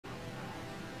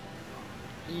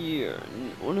Year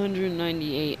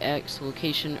 198X,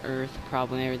 location Earth,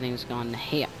 problem everything's gone to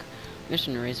heck.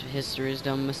 Mission erase history's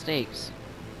dumb mistakes.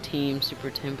 Team super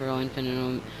temporal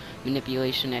infinite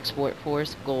manipulation export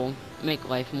force. Goal make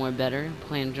life more better.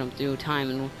 Plan jump through time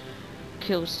and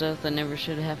kill stuff that never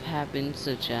should have happened,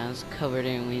 such as covered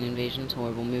alien invasions,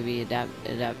 horrible movie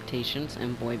adaptations,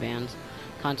 and boy bands.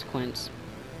 Consequence.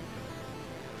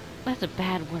 That's a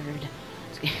bad word.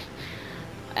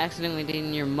 Accidentally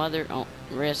dating your mother. Oh,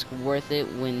 risk worth it.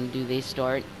 When do they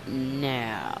start?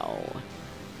 Now.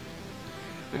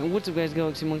 Alright, what's up guys,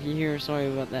 Galaxy Monkey here.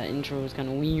 Sorry about that intro, it was kind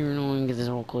of weird because it's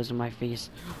all close to my face.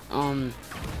 So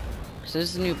this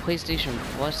is a new PlayStation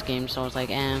Plus game, so I was like,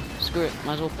 screw it,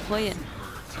 might as well play it.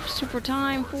 Super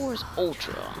Time Force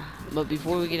Ultra. But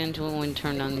before we get into it, we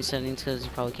turn down these settings because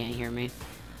you probably can't hear me.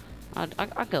 I'll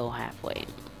go halfway.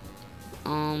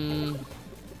 Alright,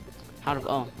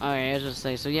 I was just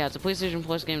say, so yeah, it's a PlayStation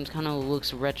Plus game, it kind of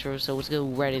looks retro, so let's go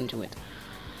right into it.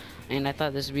 And I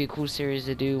thought this would be a cool series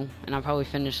to do, and I'll probably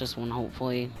finish this one,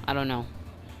 hopefully. I don't know.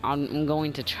 I'm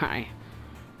going to try.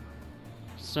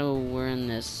 So, we're in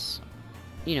this,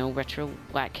 you know, retro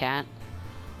black cat.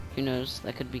 Who knows,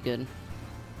 that could be good.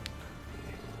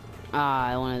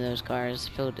 Ah, one of those cars,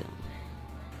 filled it.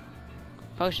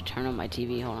 Probably should turn on my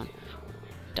TV, hold on.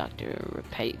 Dr.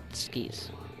 Repatskis.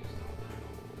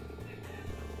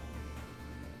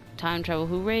 Time travel,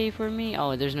 hooray for me.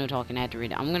 Oh, there's no talking, I have to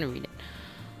read it. I'm gonna read it.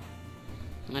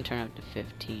 I'm gonna turn it up to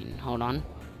 15. Hold on.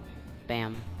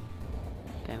 Bam.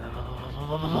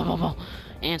 Bam.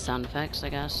 And sound effects, I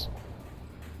guess.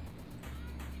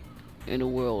 In a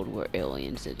world where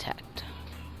aliens attacked.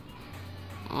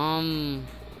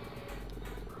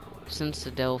 Since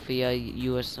Philadelphia,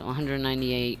 US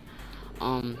 198.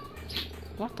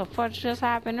 What the fuck just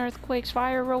happened? Earthquakes,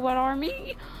 fire, robot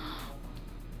army?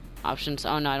 Options.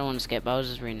 Oh no, I don't want to skip. I was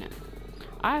just reading it.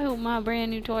 I hope my brand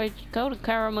new toy Dakota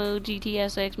Caramel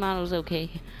GTSX model is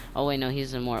okay. Oh wait, no,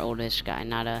 he's a more oldish guy,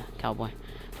 not a cowboy.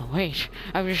 But wait,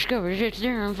 I've discovered it's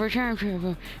there for time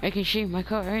travel. I can see my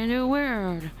car in the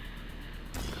world.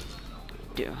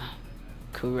 Duh.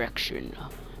 Correction.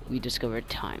 We discovered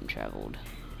time traveled.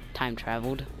 And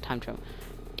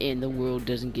the world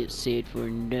doesn't get saved for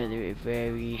another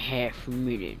very half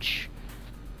minutes.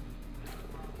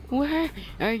 Where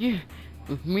are you?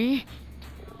 Me?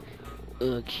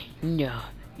 Okay, no,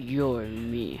 you're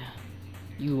me.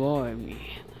 You are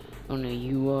me. Only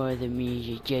you are the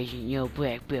me that doesn't know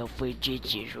black belt for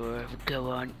ditches or ever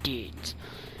go on dates.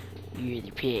 You're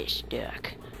the past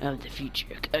Doc. I'm the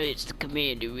future. It's the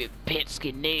Commander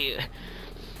Repatskis now.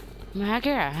 My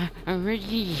God, I'm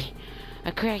ready.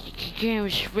 I cracked the camera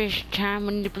space time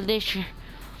manipulation.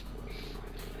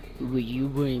 Will you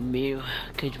bring me?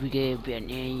 Cause we got about an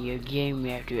end your game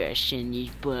after I send these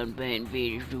bun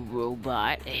invaders to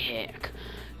robot heck.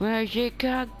 Where's your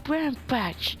cock bun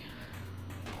patch?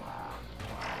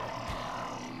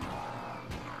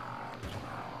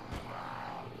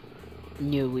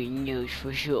 No one knows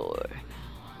for sure.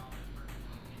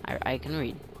 I can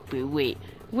read. But wait,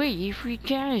 you free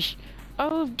cash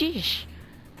of this.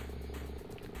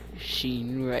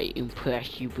 Seen right,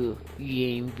 impossible. You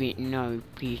ain't been no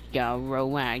piece of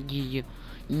robot, did you?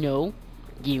 No?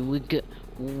 Then we go.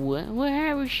 What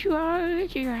happened?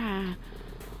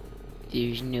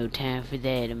 There's no time for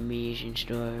that amazing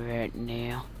story right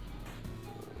now.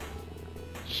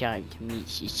 Time to meet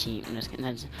the team.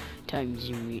 That's time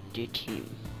to meet the team.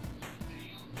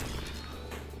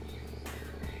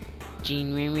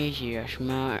 Gene Ramirez here,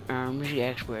 smart arms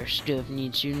expert. Stuff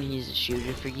needs a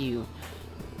shooter for you.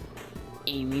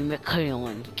 Amy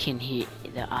McClellan can hit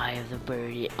the eye of the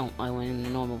bird. Oh, I went in the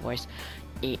normal voice.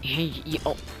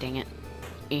 Oh, dang it.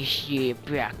 It's your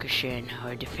Brackerson,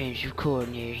 our defensive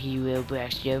coordinator. He will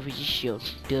blast over the shield.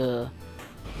 Duh.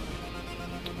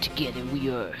 Together we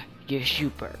are the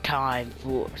Super Time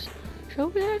Force. So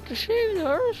we have to save the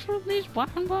Earth from these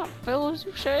blind bot fellows,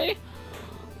 you say?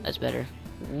 That's better.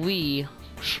 We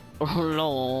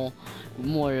lol.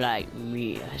 More like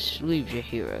me. Leave your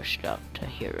hero stock to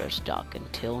hero stock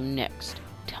until next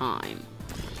time.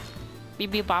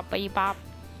 Beep beep bop beep bop.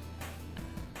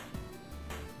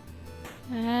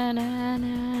 Na na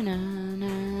na na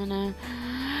na na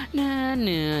na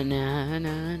na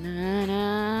na na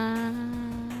na.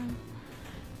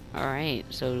 Alright,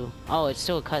 so it's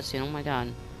still a cutscene. Oh my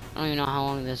god. I don't even know how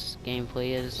long this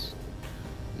gameplay is.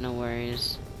 No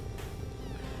worries.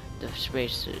 The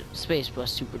space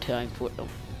plus super time for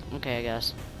okay, I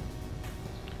guess.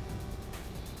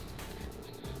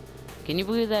 Can you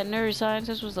believe that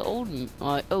neuroscientist was the old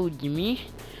me?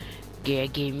 Yeah,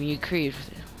 gave me a creep.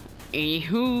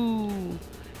 Anywho,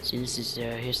 Since this is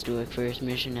our historic first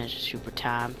mission as a super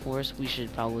time force, we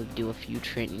should probably do a few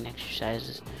training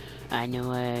exercises. I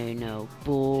know,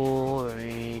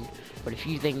 boring. But if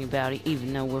you think about it,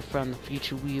 even though we're from the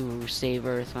future, we will save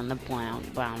Earth from the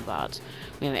bound bots.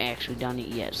 We haven't actually done it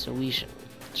yet, so we should.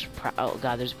 Oh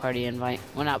god, there's a party invite.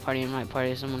 Well, not party invite,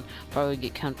 party. Someone probably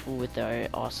get comfortable with our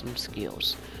awesome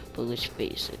skills. But let's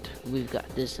face it, we've got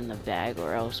this in the bag,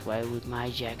 or else why would my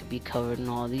jacket be covered in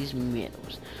all these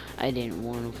medals? I didn't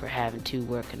warn him for having 2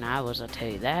 working hours, I'll tell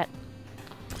you that.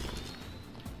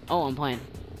 Oh, I'm playing.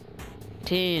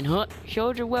 10 Hunt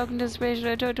Soldier, welcome to the space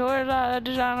tutorial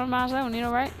design of my zone, you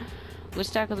know, right? Let's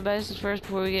tackle the basics first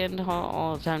before we get into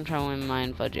all the time travel in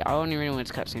mind fudge. I don't even know when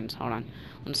it's cutscenes. Hold on.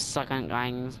 1 second,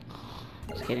 guys.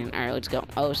 Just kidding. Alright, let's go.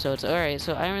 Oh, so it's alright.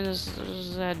 So I remember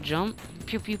this jump.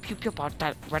 Pew pew pew pew. Put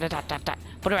it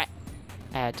right.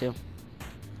 I had to.